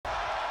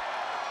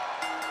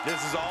This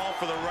is all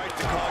for the right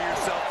to call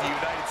yourself the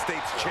United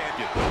States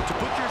champion. To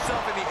put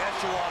yourself in the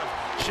echelon of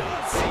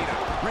John Cena,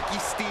 Ricky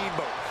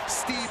Steamboat,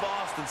 Steve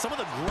Austin, some of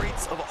the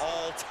greats of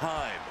all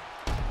time.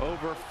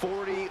 Over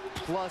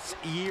 40-plus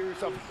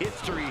years of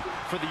history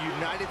for the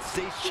United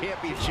States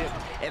Championship,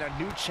 and a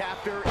new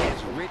chapter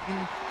is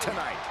written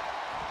tonight.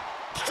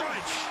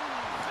 Stretch!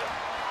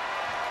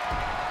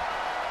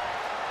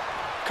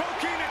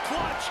 Coquina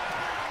clutch!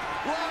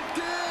 Locked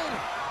in!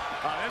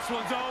 This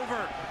one's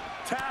over.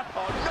 Tap.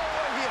 Oh, no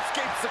way he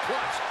escapes the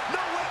clutch. No,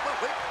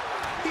 wait.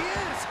 He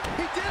is.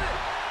 He did it.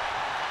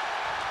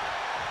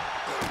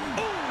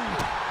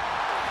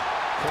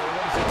 Corey,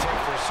 what does it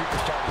take for a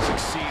superstar to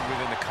succeed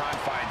within the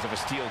confines of a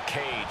steel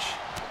cage?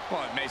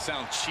 Well, it may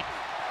sound cheap.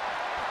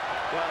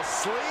 The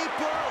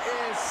sleeper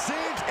is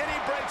cinched, and he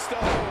breaks the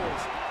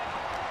hold.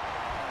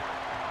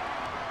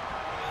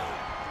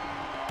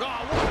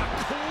 Oh, what a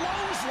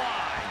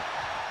clothesline!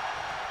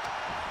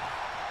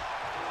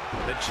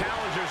 The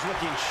challenger's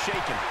looking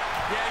shaken.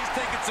 Yeah, he's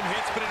taking some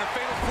hits, but in a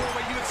fatal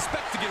four-way, you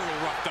expect to get a little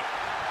roughed up.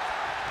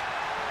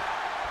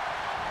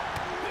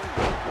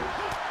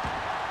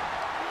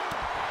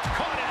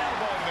 Caught an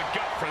elbow in the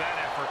gut for that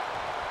effort.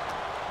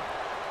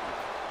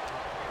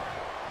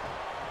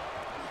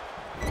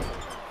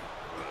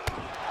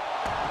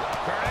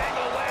 Kurt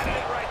Angle landed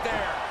it right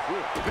there.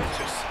 Ooh,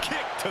 vicious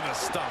kick to the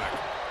stomach.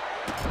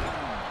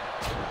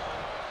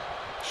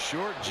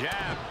 Short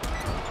jab.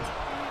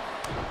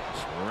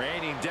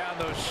 Raining down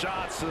those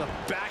shots to the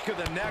back of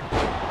the neck.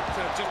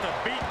 So just a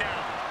beat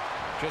down.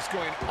 Just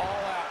going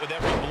all out with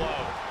every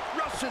blow.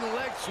 Russian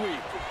leg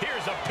sweep.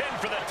 Here's a pin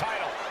for the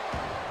title.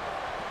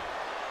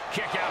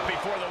 Kick out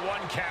before the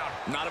 1 count.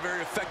 Not a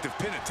very effective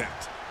pin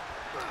attempt.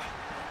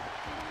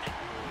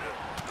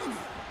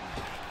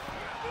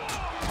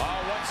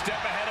 Oh, 1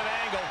 step ahead of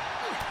Angle.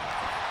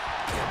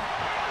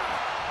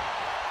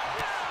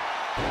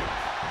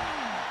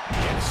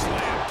 Gets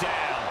slammed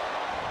down.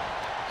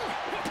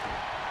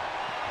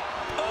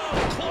 Oh,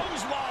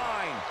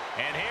 clothesline.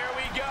 And here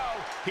we go.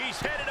 He's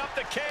headed up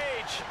the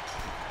cage.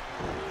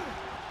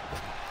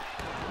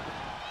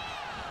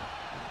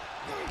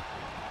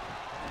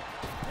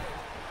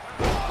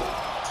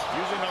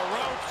 Using the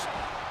ropes.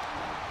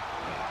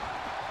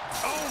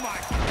 Oh, my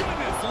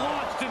goodness.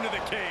 Launched into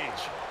the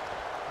cage.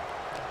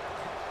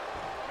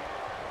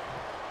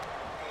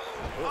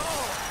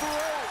 Oh,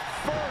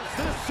 first,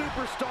 this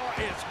superstar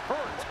is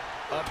hurt.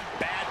 A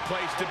bad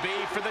place to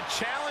be for the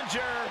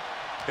challenger.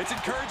 It's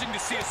encouraging to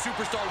see a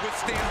superstar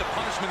withstand the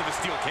punishment of a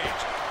steel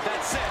cage.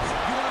 That said,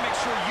 you want to make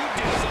sure you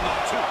did something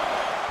too.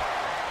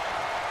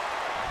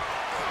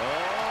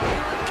 Oh,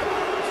 here it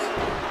comes.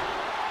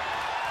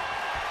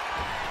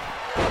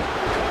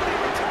 Cody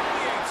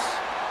retaliates.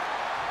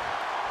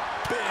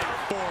 Big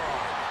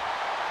forearm.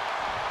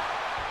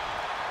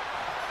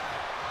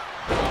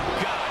 Oh,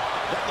 God,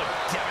 that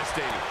looked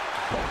devastating.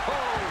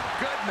 Oh,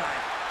 good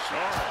night.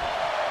 Sure.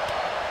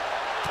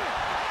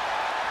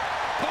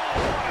 Oh,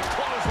 what a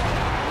clothesline.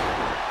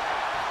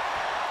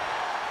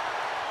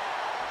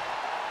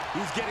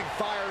 He's getting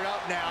fired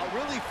up now,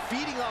 really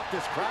feeding off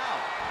this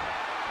crowd.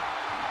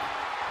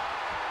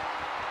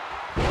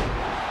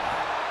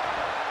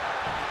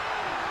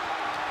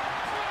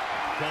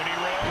 Cody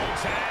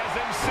Rhodes has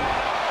him set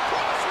up.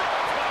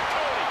 Crossroads by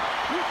Cody.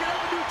 We can have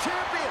a new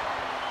champion.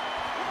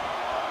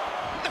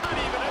 Not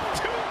even a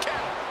 2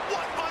 count.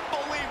 What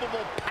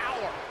unbelievable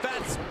power.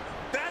 That's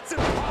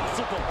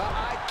impossible.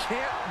 I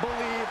can't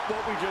believe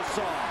what we just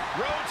saw.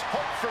 Rhodes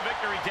hopes for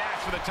victory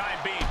dash for the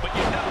time being, but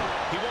you know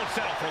he won't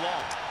settle for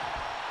long.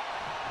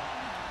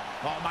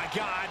 Oh, my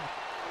God.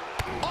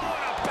 Oh,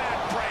 and a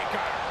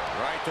backbreaker.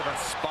 Right to the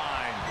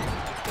spine.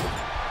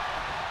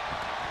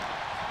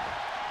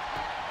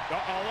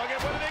 Uh-oh, look at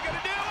what are they going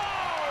to do?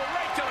 Oh,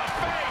 right to the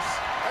face.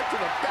 Right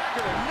to the back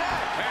of the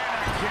neck.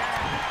 And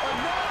again.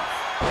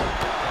 Enough.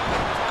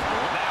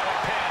 Now a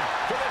pin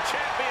for the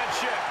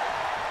championship.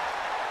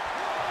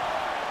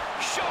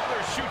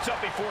 Shoulder shoots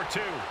up before 2.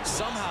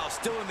 Somehow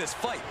still in this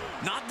fight.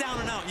 Not down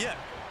and out yet.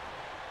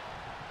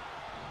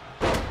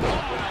 Oh,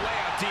 and a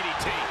layout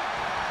DDT.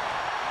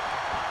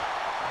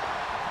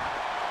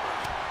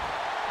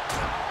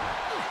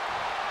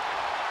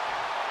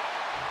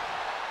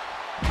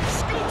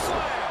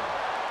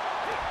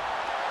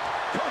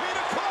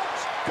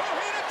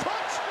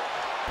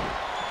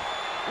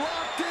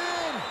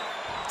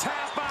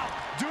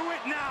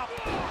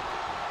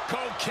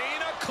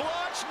 Coquina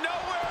clutch,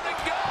 nowhere to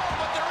go,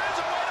 but there is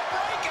a way to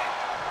break it.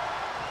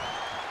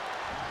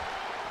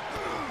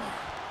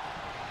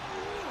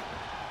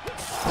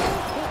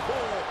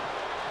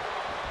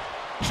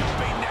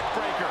 Jumping neck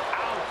breaker,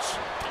 ouch.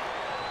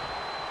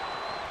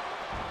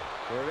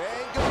 Kurt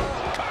Angle.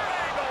 Kurt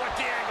Angle with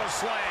the angle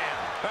slam.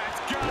 That's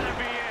gotta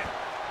be it.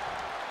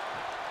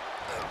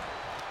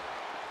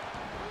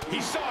 He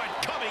saw it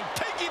coming,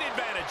 taking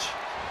advantage.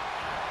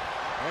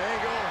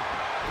 Angle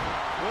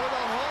with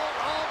a hold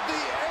of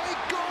the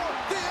ankle.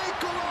 The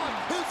ankle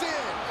lock is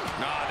in.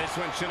 Nah, this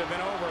one should have been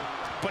over,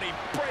 but he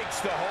breaks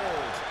the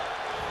hold.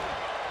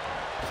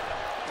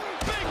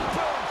 Big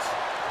boots.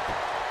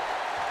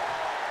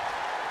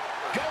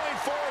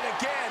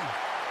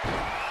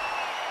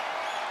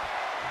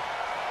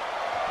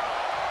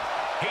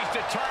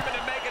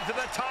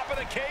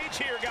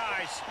 cage here,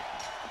 guys.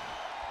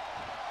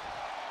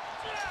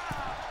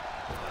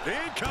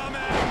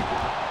 Incoming!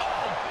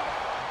 Oh.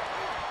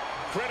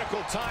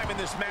 Critical time in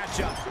this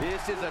matchup.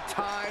 This is a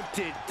time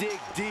to dig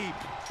deep.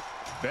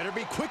 Better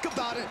be quick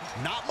about it.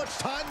 Not much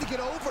time to get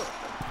over.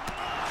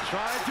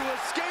 Trying to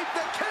escape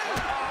the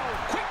cage.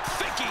 Oh, quick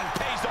thinking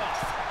pays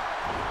off.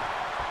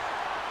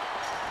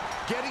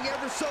 Getting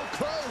ever so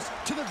close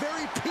to the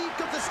very peak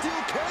of the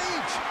steel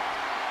cage.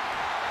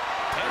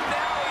 And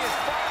now he has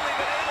finally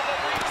been able to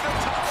reach the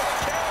top of the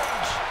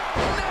cage.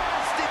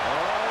 Nasty.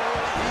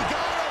 Oh, he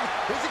got him.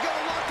 Is he going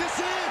to lock this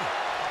in?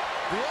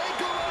 The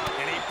ankle up.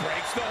 And he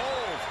breaks the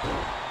hold.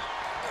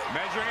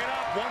 Measuring it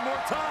up one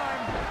more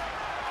time.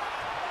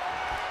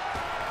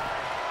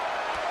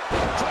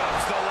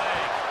 Drops the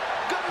leg.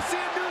 Gonna see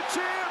a new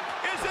champ.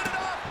 Is it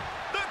enough?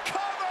 The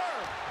cover.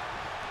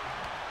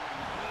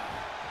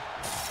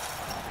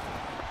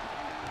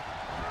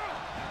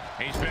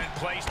 He's been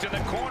placed in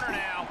the corner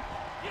now.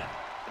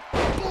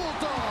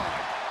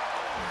 Bulldog.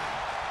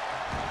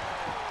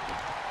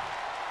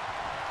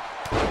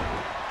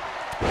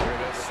 Here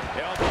it is.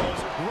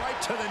 Elbows right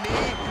to the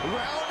knee.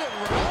 Round and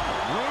round.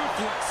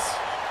 Ruthless.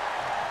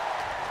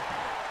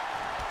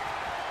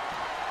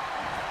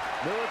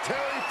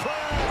 Military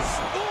press.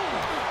 Ooh,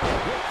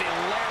 with the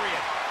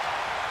lariat.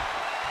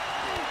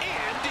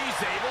 And he's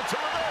able to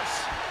reverse.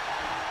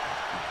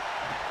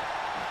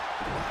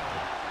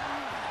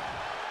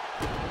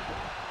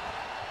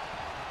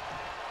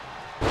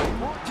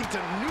 Working to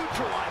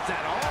neutralize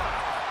that arm.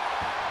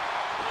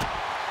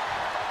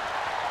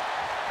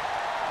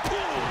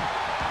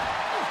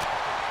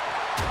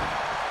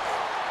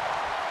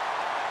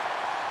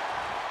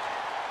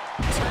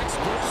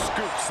 Textbook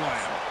scoop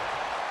slam.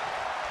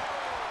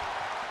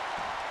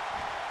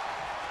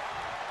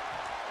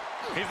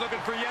 He's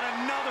looking for yet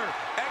another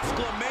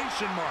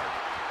exclamation mark.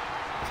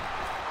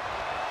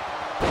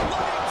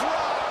 Leg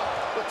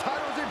drop. The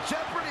title's in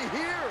jeopardy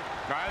here.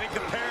 I think the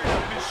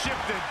paradigm has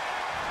shifted.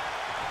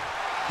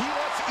 He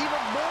wants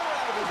even more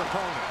out of his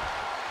opponent.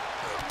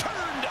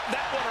 Turned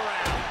that one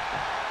around.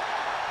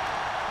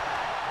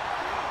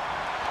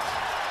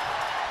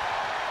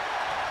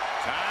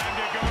 Time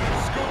to go to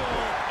school.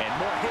 And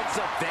more hits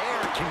up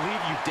there can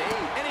leave you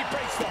dazed. And he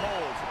breaks the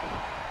hold.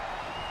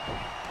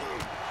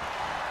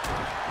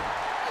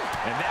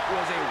 And that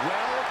was a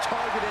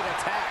well-targeted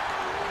attack.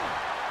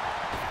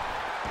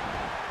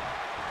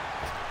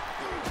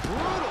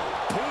 Brutal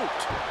boot.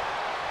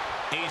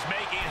 He's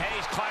making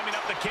haste climbing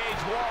up the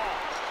cage wall.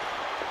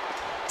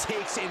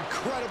 Takes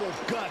incredible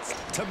guts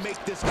to make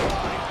this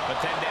climb.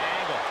 But then the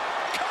angle.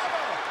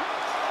 Cover!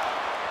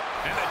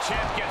 And the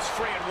champ gets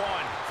free at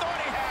one. Thought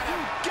he had him.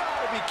 You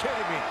gotta be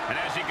kidding me. And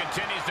as he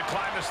continues to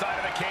climb the side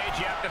of the cage,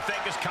 you have to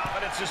think his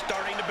confidence is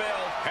starting to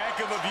build.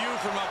 Heck of a view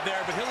from up there,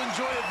 but he'll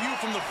enjoy the view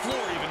from the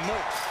floor even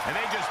more. And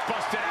they just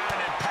busted out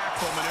an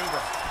impactful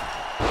maneuver.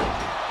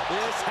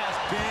 This has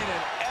been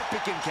an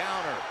epic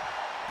encounter.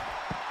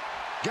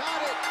 Got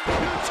it.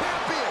 New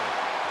champion.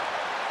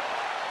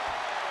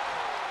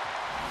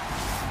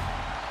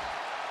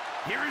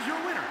 Here is your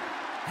winner,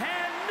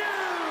 and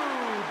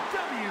new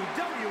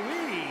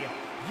WWE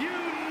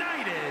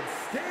United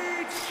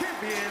States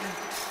Champion,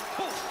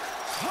 Hulk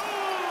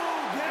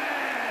Hogan!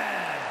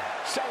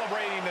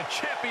 Celebrating the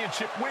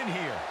championship win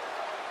here.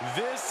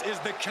 This is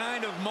the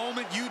kind of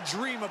moment you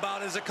dream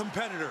about as a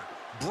competitor.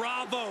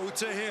 Bravo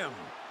to him.